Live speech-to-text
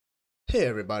Hey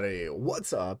everybody,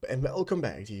 what's up and welcome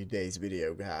back to today's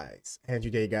video guys. And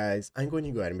today guys, I'm going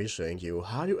to go ahead and be showing you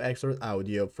how to export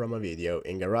audio from a video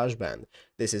in GarageBand.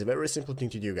 This is a very simple thing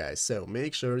to do guys, so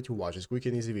make sure to watch this quick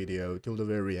and easy video till the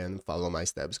very end, follow my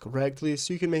steps correctly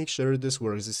so you can make sure this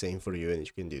works the same for you and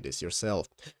you can do this yourself.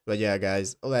 But yeah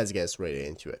guys, let's get straight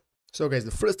into it. So guys,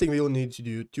 the first thing we will need to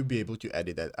do to be able to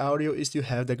edit that audio is to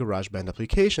have the GarageBand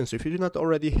application. So if you do not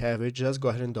already have it, just go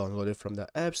ahead and download it from the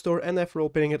App Store, and after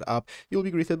opening it up, you'll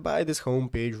be greeted by this home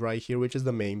page right here, which is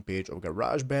the main page of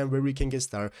GarageBand, where we can get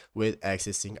started with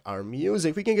accessing our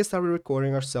music. We can get started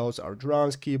recording ourselves, our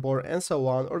drums, keyboard, and so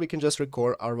on, or we can just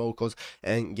record our vocals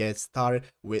and get started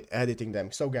with editing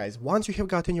them. So guys, once you have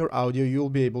gotten your audio, you'll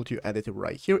be able to edit it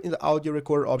right here in the audio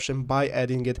recorder option by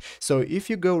adding it. So if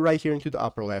you go right here into the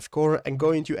upper left corner and go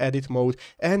into edit mode,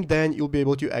 and then you'll be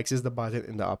able to access the button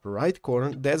in the upper right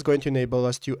corner that's going to enable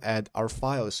us to add our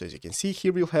files. So as you can see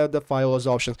here, we'll have the files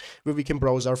option where we can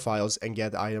browse our files and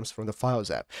get items from the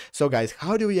files app. So guys,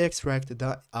 how do we extract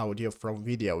the audio from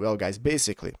video? Well guys,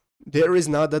 basically there is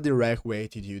not a direct way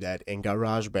to do that in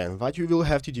GarageBand. What you will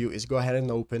have to do is go ahead and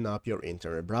open up your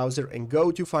internet browser and go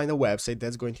to find a website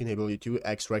that's going to enable you to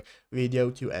extract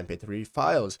video to MP3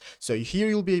 files. So here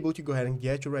you'll be able to go ahead and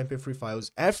get your MP3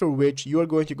 files, after which you are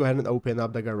going to go ahead and open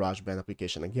up the GarageBand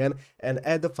application again and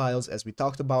add the files as we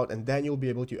talked about, and then you'll be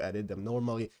able to edit them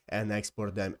normally and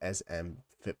export them as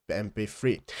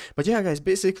MP3. But yeah guys,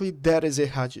 basically that is it,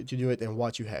 how to do it and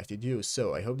what you have to do.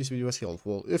 So I hope this video was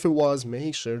helpful. If it was,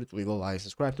 make sure to leave a like,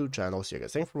 subscribe to the channel. So you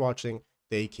guys, thanks for watching,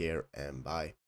 take care and bye.